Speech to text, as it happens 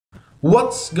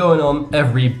What's going on,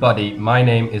 everybody? My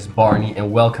name is Barney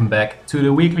and welcome back to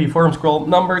the weekly forum scroll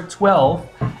number 12,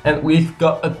 and we've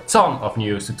got a ton of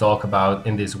news to talk about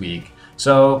in this week.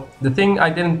 So the thing I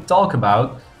didn't talk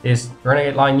about is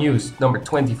Renegade Line news number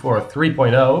 24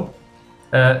 3.0,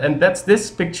 and that's this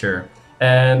picture,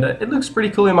 and it looks pretty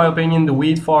cool in my opinion. The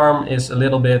wheat farm is a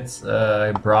little bit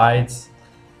bright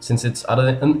since it's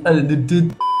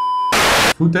unedited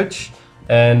footage,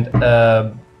 and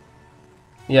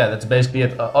yeah, that's basically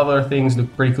it. Other things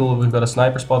look pretty cool. We've got a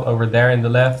sniper spot over there in the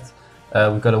left.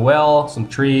 We've got a well, some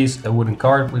trees, a wooden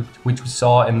cart, which we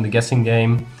saw in the guessing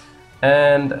game.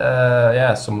 And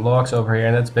yeah, some logs over here,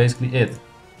 and that's basically it.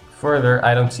 Further,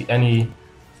 I don't see any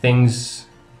things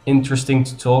interesting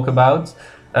to talk about.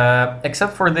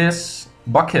 Except for this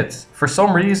bucket. For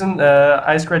some reason,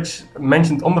 iScratch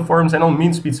mentioned on the forums and on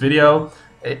MeanSpeed's video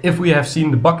if we have seen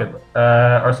the bucket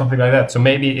or something like that. So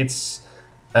maybe it's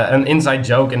an inside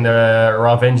joke in the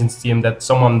Raw Vengeance team that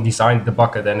someone designed the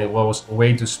bucket and it was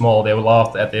way too small. They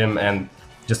laughed at him and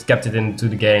just kept it into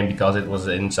the game because it was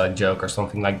an inside joke or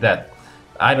something like that.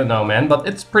 I don't know, man, but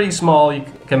it's pretty small. You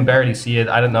can barely see it.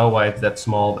 I don't know why it's that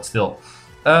small, but still.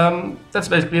 That's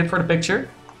basically it for the picture.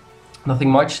 Nothing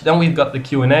much. Then we've got the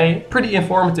Q&A. Pretty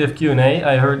informative Q&A.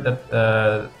 I heard that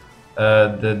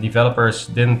the developers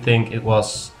didn't think it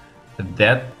was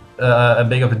that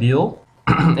big of a deal.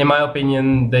 In my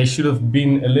opinion, they should have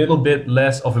been a little bit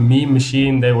less of a meme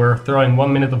machine. They were throwing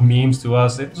 1 minute of memes to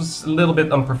us. It was a little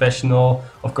bit unprofessional.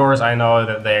 Of course, I know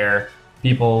that they're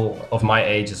people of my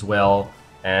age as well,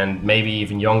 and maybe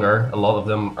even younger. A lot of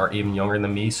them are even younger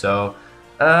than me. So,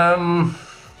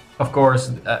 of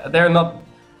course, they're not.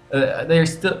 They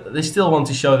still want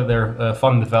to show that they're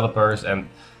fun developers and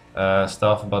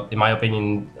stuff. But in my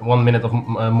opinion, 1 minute of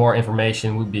more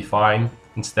information would be fine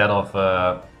instead of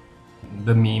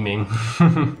the memeing.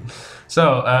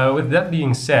 So with that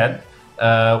being said,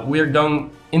 we're going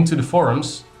into the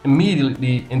forums,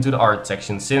 immediately into the art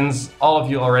section, since all of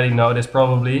you already know this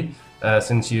probably,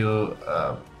 since you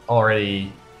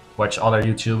already watch other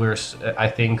YouTubers, I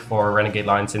think, for Renegade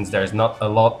Line, since there's not a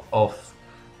lot of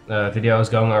videos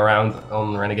going around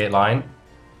on Renegade Line.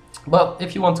 But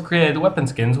if you want to create weapon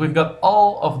skins, we've got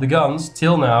all of the guns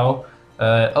till now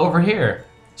over here.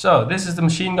 So this is the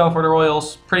machine gun for the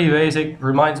Royals, pretty basic,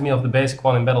 reminds me of the basic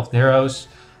one in Battle of the Heroes,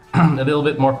 a little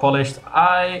bit more polished.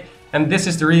 And this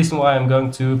is the reason why I'm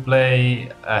going to play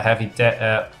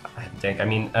a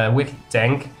wicked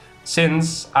tank,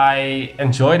 since I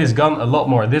enjoy this gun a lot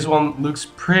more. This one looks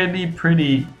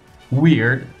pretty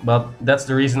weird, but that's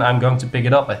the reason I'm going to pick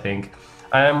it up, I think.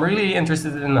 I am really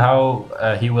interested in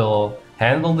how he will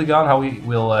handle the gun, how he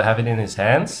will have it in his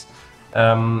hands.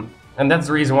 And that's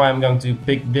the reason why I'm going to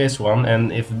pick this one.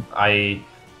 And if I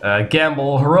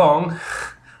gamble wrong,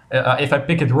 if I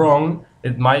pick it wrong,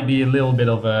 it might be a little bit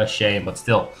of a shame, but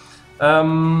still.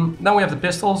 Then we have the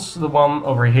pistols. The one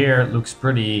over here looks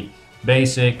pretty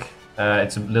basic.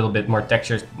 It's a little bit more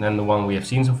textured than the one we have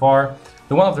seen so far.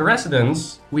 The one of the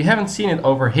residents, we haven't seen it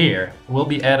over here. Will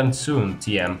be added soon,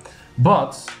 TM.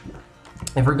 But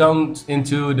if we're going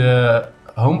into the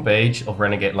homepage of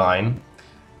Renegade Line,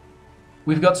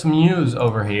 we've got some news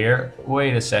over here.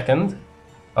 Wait a second.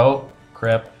 Oh,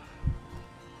 crap.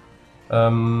 Is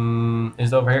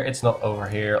it over here? It's not over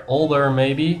here. Older,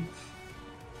 maybe?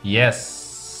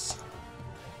 Yes.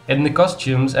 In the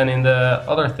costumes and in the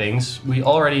other things, we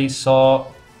already saw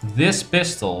this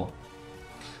pistol.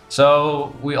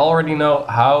 So we already know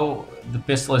how the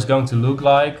pistol is going to look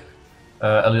like.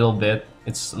 A little bit.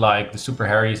 It's like the Super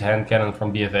Harry's hand cannon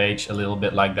from BFH, a little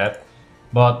bit like that.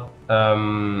 But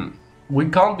we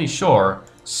can't be sure,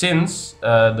 since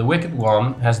the Wicked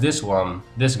one has this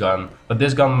gun, but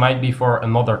this gun might be for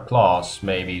another class,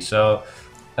 maybe. So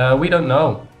we don't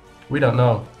know,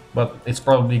 but it's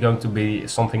probably going to be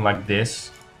something like this.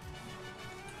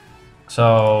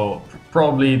 So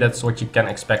probably that's what you can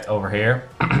expect over here.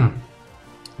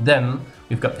 Then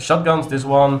we've got the shotguns. This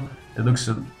one, it looks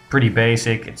pretty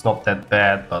basic. It's not that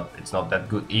bad, but it's not that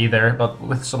good either. But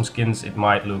with some skins, it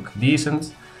might look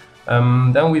decent.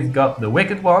 Then we've got the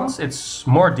Wicked ones. It's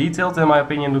more detailed in my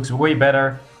opinion, looks way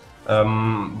better,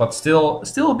 but still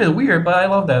a bit weird, but I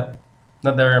love that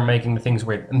they're making the things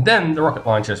weird. And then the rocket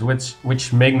launchers,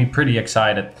 which make me pretty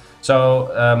excited.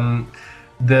 So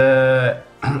the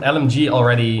LMG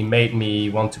already made me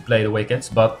want to play the Wickeds,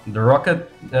 but the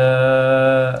rocket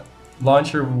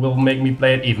launcher will make me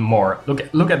play it even more.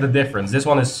 Look at the difference. This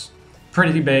one is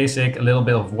pretty basic, a little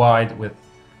bit of white with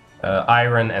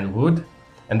iron and wood.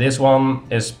 And this one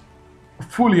is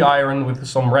fully iron with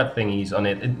some red thingies on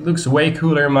it. It looks way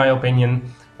cooler in my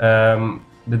opinion.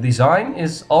 the design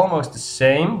is almost the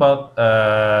same, but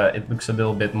it looks a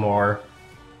little bit more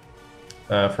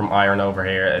from iron over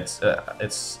here. It's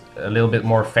a little bit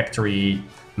more factory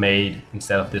made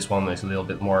instead of this one. It's a little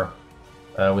bit more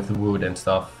with the wood and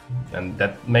stuff, and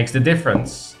that makes the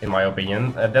difference in my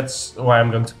opinion. That's why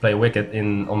I'm going to play Wicked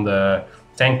on the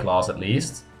tank class at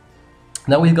least.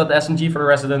 Now we've got the SMG for the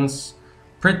residents.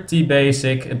 Pretty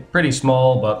basic, pretty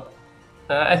small, but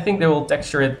I think they will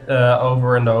texture it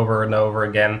over and over and over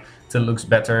again till it looks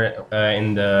better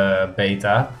in the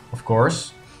beta, of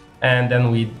course. And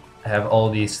then we have all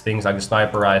these things like the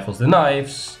sniper rifles, the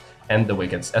knives, and the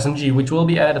Wicked's SMG, which will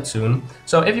be added soon.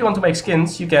 So if you want to make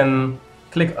skins, you can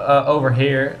click over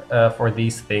here for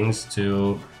these things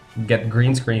to get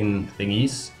green screen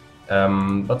thingies.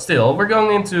 But still, we're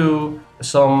going into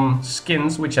some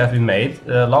skins which have been made.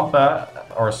 Lampa,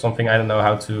 or something, I don't know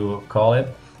how to call it,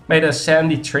 made a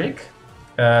Sandy Trick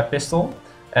pistol,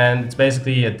 and it's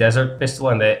basically a desert pistol,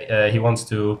 and he wants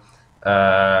to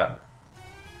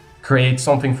create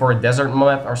something for a desert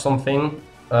map or something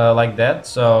like that.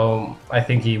 So I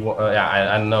think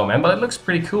I don't know, man, but it looks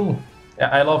pretty cool. Yeah,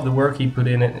 I love the work he put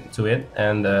into it,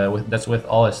 and that's with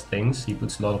all his things. He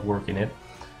puts a lot of work in it.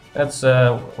 That's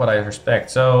what I respect.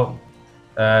 So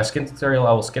skin tutorial,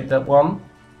 I will skip that one.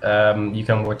 You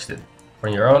can watch it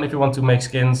on your own if you want to make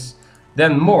skins.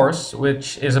 Then Morse,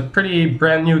 which is a pretty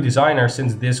brand new designer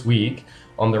since this week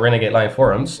on the Renegade Line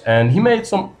forums, and he made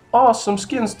some awesome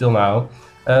skins till now.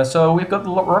 So we've got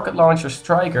the rocket launcher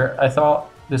Striker. I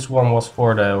thought this one was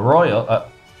for the Royal.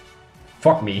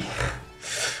 Fuck me.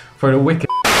 For the Wicked.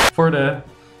 For the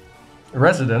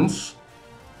residents.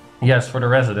 Yes, for the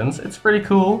residents. It's pretty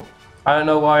cool. I don't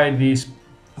know why these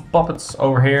puppets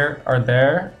over here are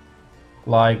there.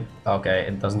 Like, okay,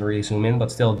 it doesn't really zoom in,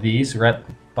 but still these red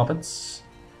puppets,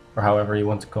 or however you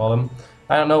want to call them.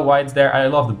 I don't know why it's there. I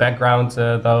love the background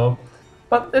though,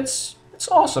 but it's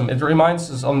awesome. It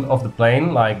reminds us of the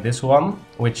plane, like this one,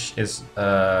 which is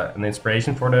an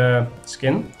inspiration for the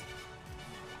skin.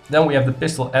 Then we have the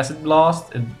pistol acid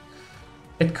blast.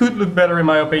 It could look better in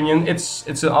my opinion.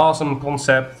 It's an awesome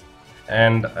concept,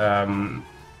 and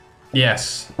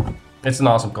yes, it's an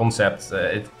awesome concept.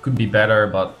 It could be better,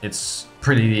 but it's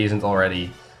pretty decent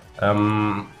already.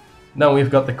 Then we've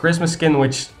got the Christmas skin,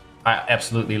 which I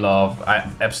absolutely love. I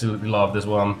absolutely love this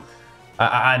one.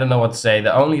 I don't know what to say.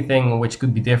 The only thing which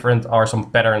could be different are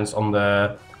some patterns on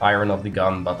the iron of the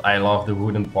gun, but I love the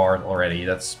wooden part already.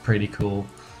 That's pretty cool.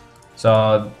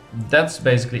 So that's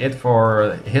basically it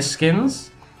for his skins.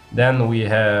 Then we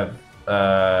have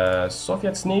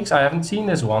Soviet Sneaks. I haven't seen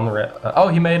this one. Oh,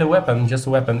 he made a weapon, just a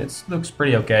weapon. It looks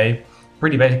pretty okay.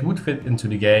 Pretty basic, would fit into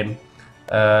the game.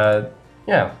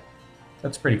 Yeah,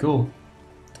 that's pretty cool.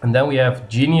 And then we have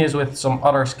Genius with some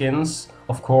other skins,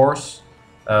 of course.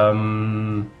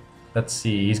 Let's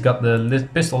see, he's got the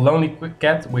pistol Lonely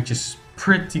Cat, which is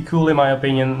pretty cool in my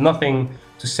opinion. Nothing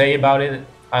to say about it.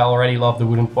 I already love the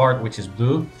wooden part, which is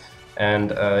blue. And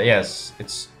yes,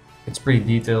 it's pretty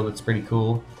detailed, it's pretty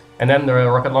cool. And then the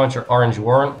rocket launcher Orange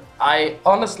Warren. I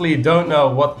honestly don't know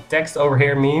what the text over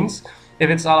here means.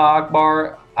 If it's Allah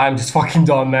Akbar, I'm just fucking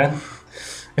done, man.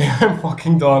 I'm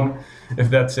fucking done if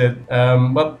that's it.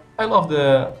 But I love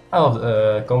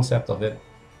the concept of it.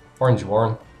 Orange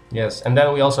Warren, yes. And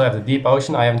then we also have the Deep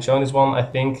Ocean. I haven't shown this one, I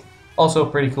think. Also a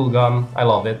pretty cool gun. I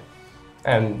love it.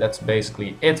 And that's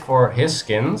basically it for his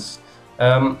skins.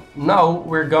 Now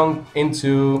we're going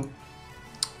into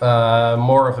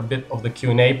more of a bit of the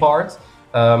Q&A part.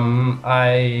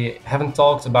 I haven't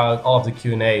talked about all of the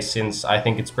Q&A since I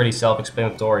think it's pretty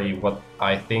self-explanatory what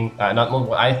I think, not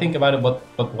what I think about it,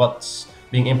 but what's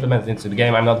being implemented into the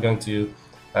game. I'm not going to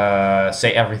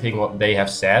say everything what they have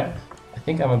said. I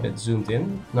think I'm a bit zoomed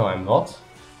in. No, I'm not.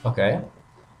 Okay.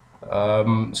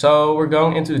 So we're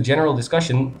going into the general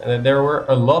discussion. There were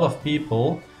a lot of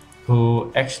people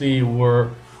who actually were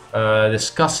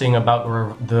discussing about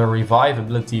the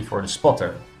revivability for the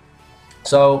spotter.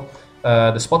 So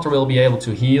the spotter will be able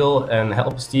to heal and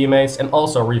help his teammates and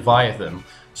also revive them.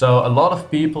 So a lot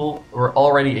of people were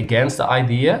already against the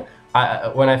idea.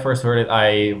 When I first heard it,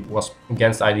 I was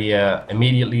against the idea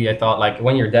immediately. I thought, like,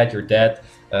 when you're dead, you're dead.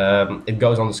 It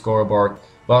goes on the scoreboard.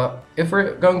 But if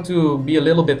we're going to be a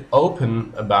little bit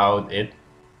open about it,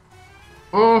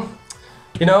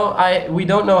 you know, we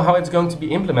don't know how it's going to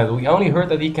be implemented. We only heard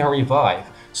that he can revive.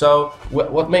 So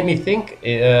what made me think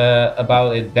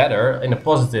about it better in a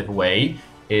positive way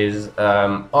is,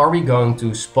 are we going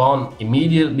to spawn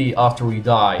immediately after we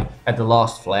die at the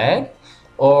last flag?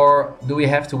 Or do we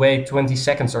have to wait 20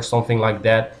 seconds or something like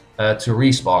that to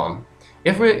respawn?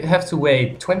 If we have to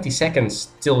wait 20 seconds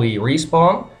till we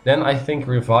respawn, then I think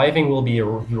reviving will be a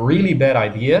really bad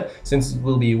idea, since it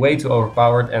will be way too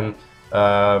overpowered, and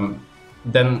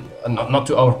then not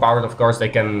too overpowered, of course. They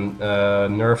can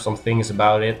nerf some things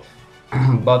about it,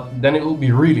 but then it will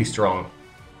be really strong,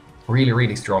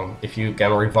 really strong if you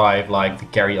can revive like the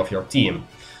carry of your team.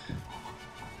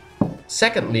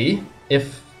 Secondly,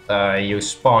 if you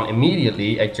spawn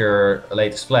immediately at your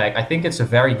latest flag, I think it's a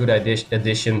very good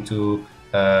addition to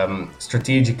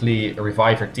strategically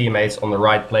revive your teammates on the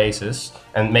right places,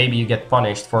 and maybe you get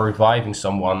punished for reviving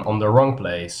someone on the wrong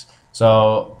place.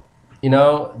 So, you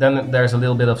know, then there's a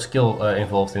little bit of skill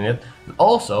involved in it.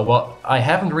 Also, what I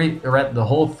haven't read the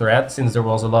whole thread, since there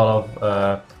was a lot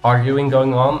of arguing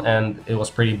going on, and it was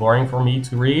pretty boring for me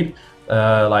to read.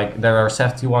 Like, there are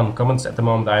 71 comments at the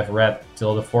moment. I've read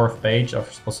till the 4th page or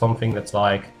something. That's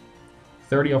like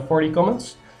 30 or 40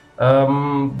 comments.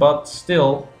 But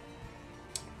still,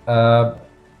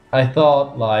 I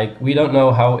thought, like, we don't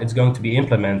know how it's going to be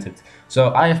implemented.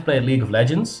 So I have played League of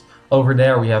Legends. Over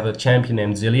there we have a champion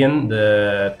named Zillion,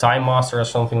 the Time Master or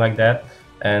something like that.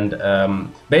 And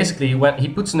basically, when he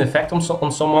puts an effect on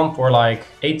someone for like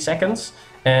 8 seconds,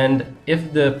 and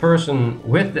if the person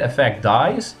with the effect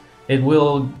dies, it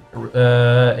will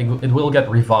get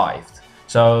revived.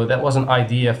 So that was an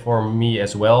idea for me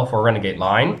as well for Renegade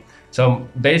Line. So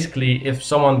basically, if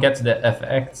someone gets the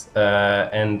effect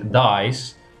and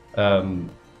dies, then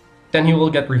he will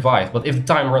get revived. But if the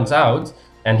time runs out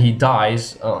and he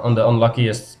dies on the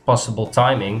unluckiest possible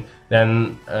timing,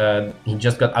 then he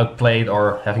just got outplayed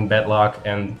or having bad luck,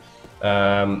 and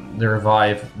the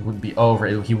revive would be over.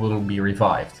 He wouldn't be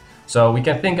revived. So we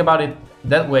can think about it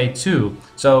that way too.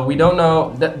 So we don't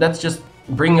know, that's just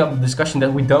bringing up the discussion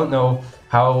that we don't know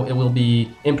how it will be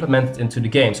implemented into the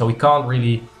game. So we can't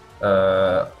really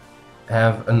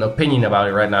have an opinion about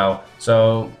it right now.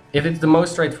 So if it's the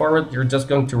most straightforward, you're just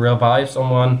going to revive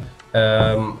someone,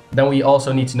 then we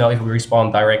also need to know if we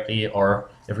respawn directly or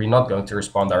if we're not going to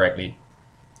respawn directly.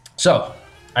 So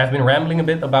I've been rambling a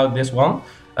bit about this one.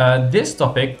 This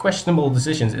topic, questionable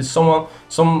decisions, is some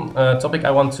topic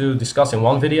I want to discuss in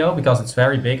one video, because it's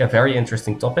very big and very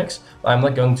interesting topics. But I'm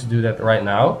not going to do that right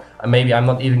now. Maybe I'm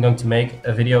not even going to make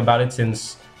a video about it,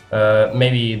 since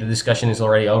maybe the discussion is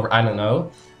already over. I don't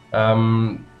know.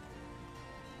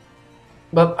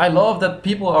 But I love that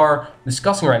people are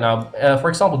discussing right now. For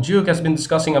example, Duke has been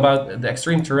discussing about the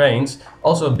extreme terrains,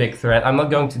 also a big threat. I'm not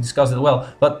going to discuss it well,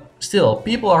 but still,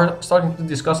 people are starting to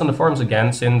discuss on the forums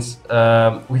again, since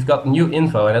we've got new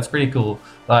info, and that's pretty cool.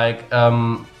 Like,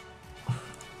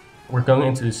 we're going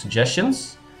into the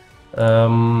suggestions.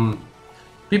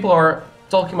 People are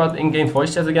talking about the in-game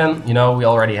voice chat again. You know, we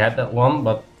already had that one,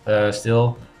 but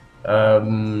still.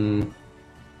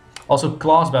 Also,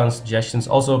 class-bound suggestions,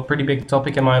 also a pretty big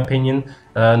topic in my opinion.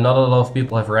 Not a lot of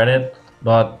people have read it,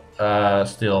 but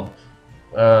still.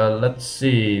 Let's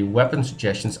see, weapon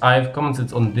suggestions. I've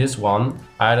commented on this one.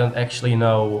 I don't actually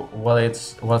know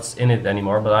what's in it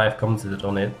anymore, but I've commented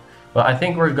on it. But I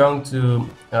think we're going to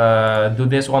do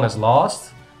this one as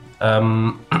last.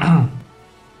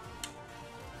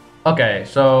 Okay,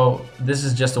 so this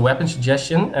is just a weapon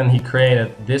suggestion, and he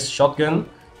created this shotgun.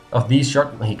 Of these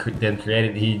he didn't create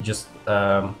it, he just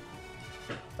said,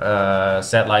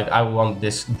 like, I want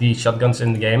these shotguns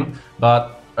in the game.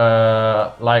 But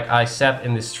like I said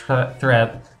in this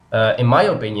thread, in my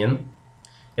opinion,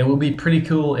 it would be pretty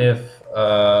cool if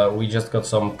we just got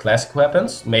some classic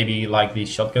weapons, maybe like these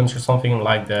shotguns or something,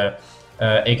 like the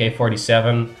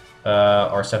AK-47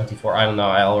 or 74, I don't know,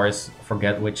 I always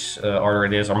forget which order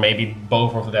it is, or maybe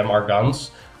both of them are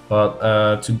guns. But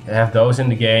to have those in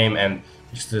the game, and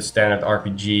just the standard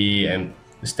RPG and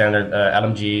the standard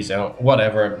LMGs and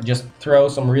whatever, just throw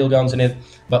some real guns in it.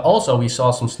 But also we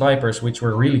saw some snipers which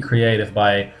were really creative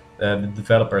by the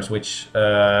developers, which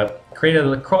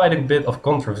created quite a bit of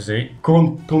controversy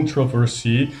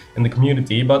in the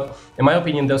community. But in my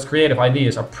opinion, those creative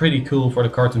ideas are pretty cool for the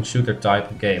cartoon shooter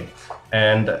type of game.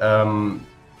 And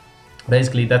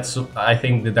basically that's, I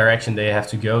think, the direction they have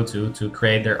to go to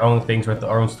create their own things with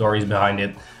their own stories behind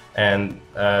it. And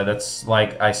that's,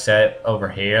 like I said over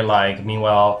here, like,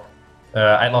 meanwhile,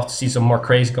 I'd love to see some more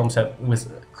crazy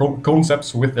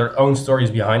concepts with their own stories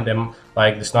behind them,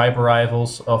 like the sniper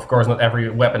rifles. Of course, not every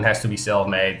weapon has to be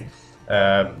self-made,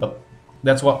 but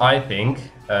that's what I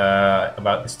think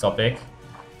about this topic.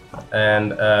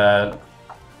 And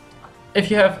if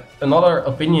you have another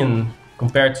opinion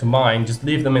compared to mine, just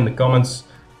leave them in the comments.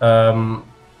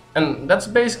 And that's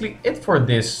basically it for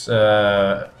this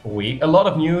week. A lot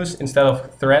of news instead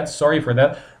of threads, sorry for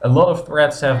that. A lot of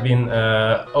threads have been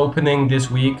opening this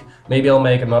week. Maybe I'll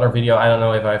make another video, I don't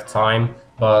know if I have time.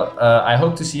 But I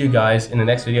hope to see you guys in the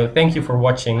next video. Thank you for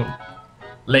watching.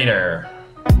 Later.